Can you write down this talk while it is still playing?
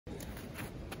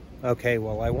Okay,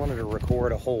 well, I wanted to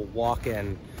record a whole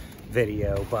walk-in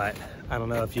video, but I don't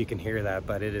know if you can hear that,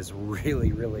 but it is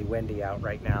really, really windy out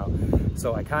right now.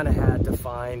 So I kind of had to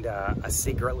find a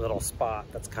secret little spot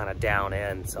that's kind of down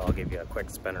in. So I'll give you a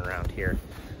quick spin around here.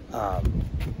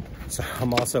 So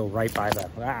I'm also right by the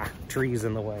trees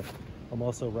in the way. I'm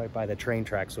also right by the train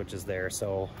tracks, which is there.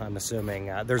 So I'm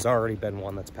assuming there's already been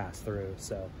one that's passed through.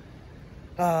 So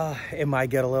it might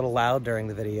get a little loud during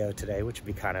the video today, which would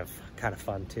be kind of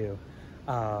fun too.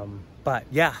 But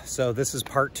yeah, so this is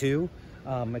part 2.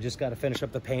 I just got to finish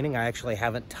up the painting. I actually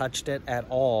haven't touched it at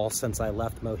all since I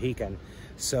left Mohican.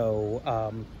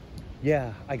 So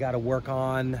yeah, I got to work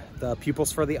on the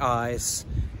pupils for the eyes,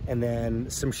 and then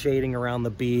some shading around the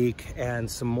beak, and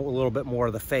a little bit more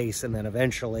of the face, and then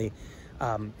eventually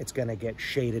it's going to get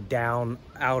shaded down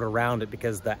out around it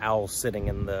because the owl's sitting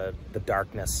in the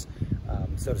darkness,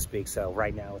 so to speak. So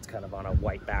right now it's kind of on a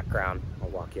white background. I'll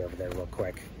walk you over there real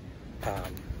quick.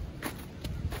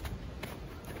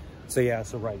 So yeah,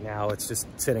 so right now it's just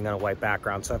sitting on a white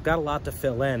background. So I've got a lot to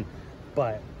fill in,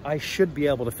 but I should be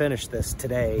able to finish this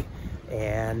today.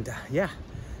 And yeah,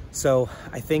 so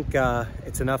I think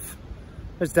it's enough.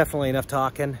 There's definitely enough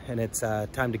talking, and it's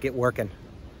time to get working.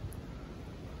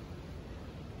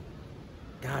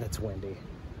 God, it's windy.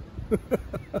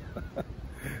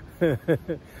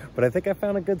 But I think I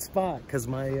found a good spot because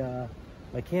my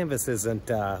canvas isn't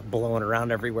blowing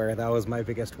around everywhere. That was my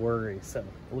biggest worry. So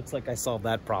it looks like I solved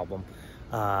that problem.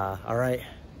 All right,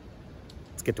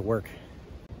 let's get to work.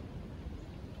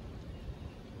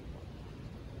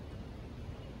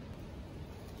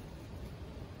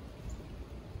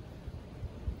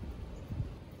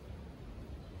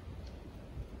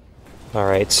 All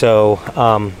right, so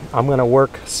I'm gonna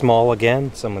work small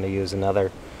again. So I'm gonna use another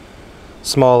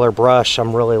smaller brush.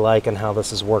 I'm really liking how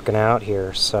this is working out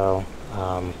here. So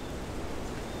not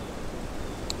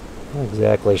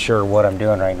exactly sure what I'm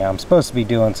doing right now. I'm supposed to be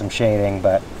doing some shading,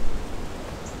 but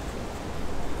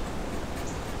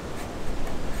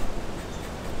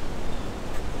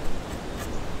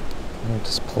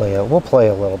we'll play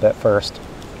a little bit first.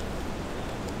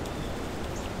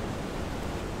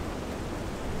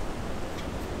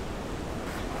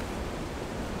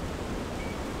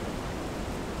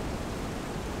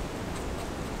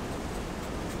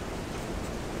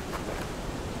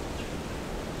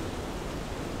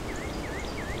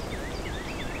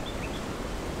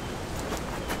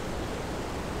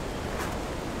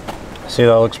 See,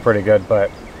 that looks pretty good,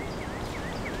 but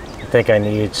I think I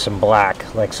need some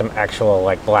black, like some actual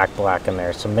like black in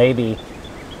there. So maybe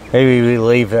we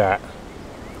leave that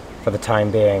for the time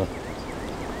being.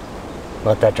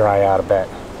 Let that dry out a bit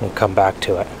and come back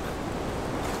to it.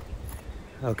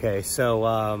 Okay, so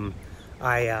I'm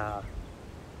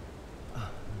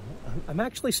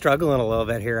actually struggling a little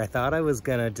bit here. I thought I was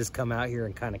gonna just come out here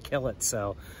and kind of kill it.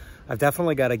 So I've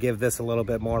definitely got to give this a little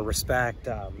bit more respect,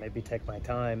 maybe take my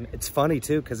time. It's funny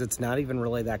too, because it's not even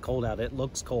really that cold out. It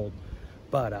looks cold,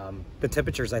 but the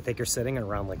temperatures I think are sitting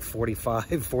around like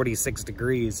 45, 46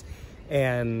 degrees.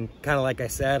 And kind of like I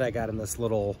said, I got in this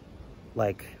little,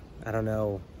 like, I don't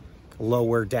know,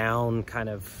 lower down kind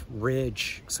of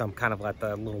ridge. So I'm kind of at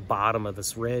the little bottom of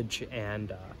this ridge,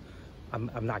 and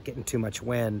I'm not getting too much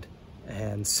wind.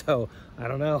 And so I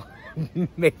don't know,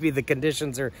 maybe the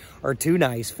conditions are too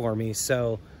nice for me.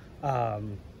 So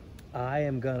I'm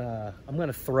gonna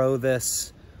throw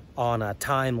this on a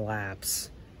time lapse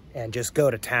and just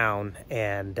go to town.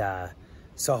 And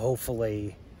so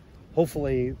hopefully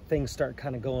things start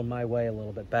kind of going my way a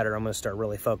little bit better. I'm gonna start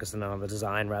really focusing on the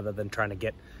design rather than trying to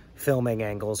get filming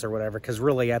angles or whatever, because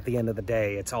really at the end of the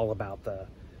day it's all about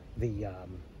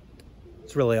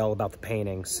it's really all about the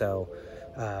painting. So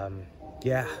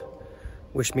yeah,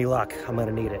 wish me luck. I'm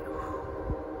gonna need it.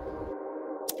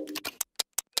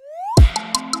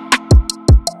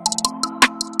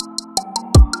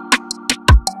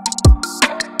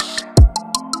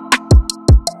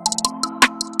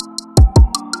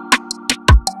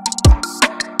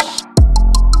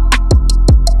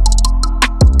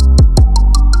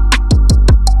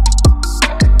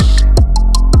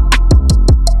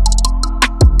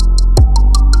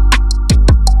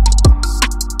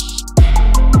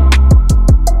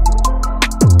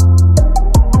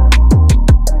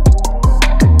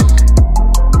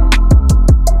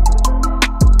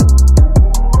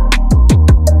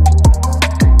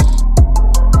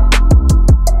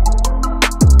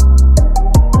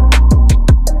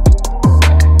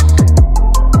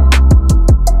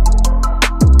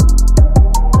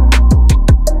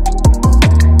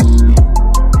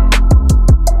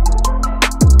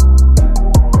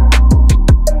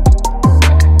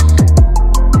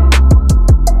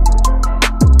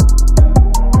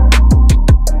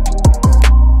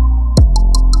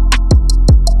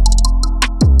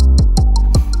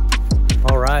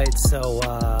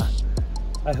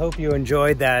 you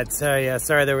enjoyed that. So yeah,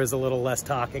 sorry there was a little less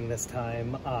talking this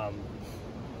time.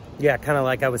 Yeah, kind of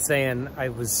like I was saying, I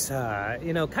was,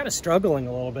 you know, kind of struggling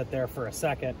a little bit there for a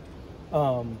second.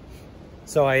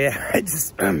 So I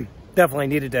just definitely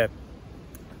needed to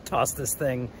toss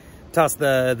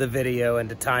the video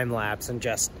into time lapse and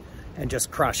just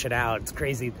crush it out. It's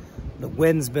crazy. The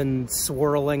wind's been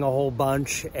swirling a whole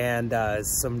bunch, and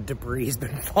some debris's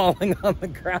been falling on the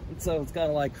ground. So it's kind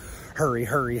of like, hurry,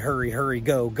 hurry, hurry, hurry,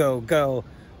 go, go, go.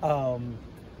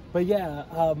 But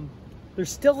yeah,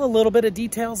 there's still a little bit of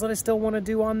details that I still want to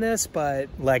do on this, but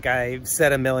like I've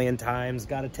said a million times,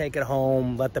 got to take it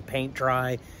home, let the paint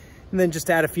dry, and then just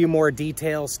add a few more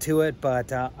details to it.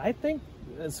 But I think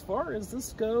as far as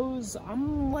this goes,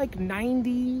 I'm like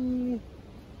 90,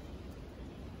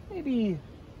 maybe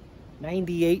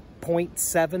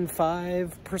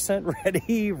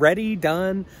 98.75% ready,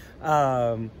 done.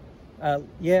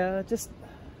 Yeah, just,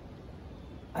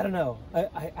 I don't know.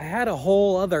 I had a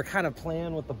whole other kind of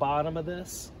plan with the bottom of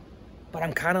this, but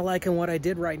I'm kind of liking what I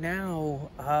did right now.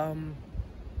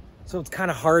 So it's kind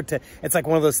of hard to, it's like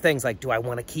one of those things, like, do I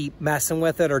want to keep messing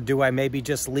with it, or do I maybe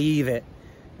just leave it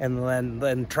and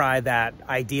then try that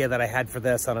idea that I had for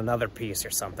this on another piece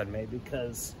or something, maybe?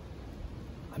 Because,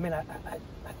 I mean, I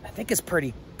think it's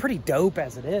pretty dope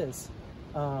as it is.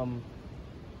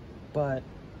 But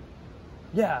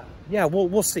yeah,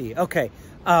 we'll see. Okay.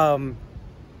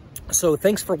 So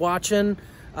thanks for watching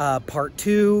part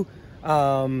 2.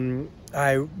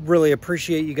 I really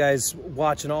appreciate you guys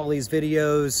watching all these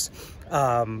videos.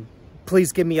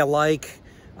 Please give me a like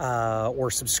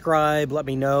or subscribe. Let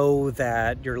me know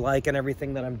that you're liking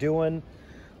everything that I'm doing.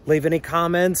 Leave any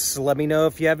comments. Let me know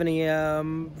if you have any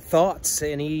thoughts,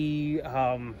 any,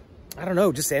 I don't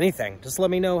know, just anything. Just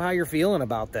let me know how you're feeling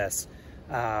about this.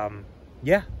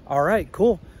 Yeah, all right,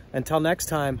 cool. Until next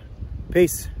time,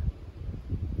 peace.